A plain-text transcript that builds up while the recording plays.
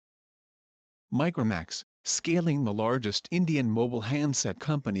Micromax, scaling the largest Indian mobile handset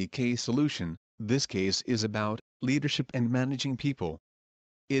company TheCaseSolut. This case is about leadership and managing people.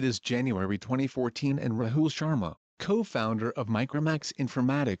 It is January 2014 and Rahul Sharma, co-founder of Micromax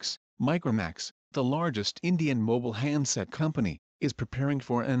Informatics, Micromax, the largest Indian mobile handset company, is preparing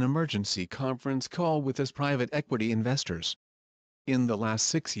for an emergency conference call with his private equity investors. In the last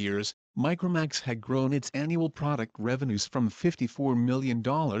 6 years, Micromax had grown its annual product revenues from $54 million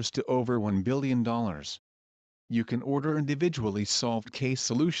to over $1 billion. You can order individually solved case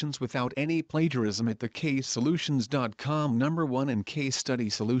solutions without any plagiarism at thecasesolutions.com. Number 1 in Case Study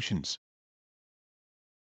Solutions.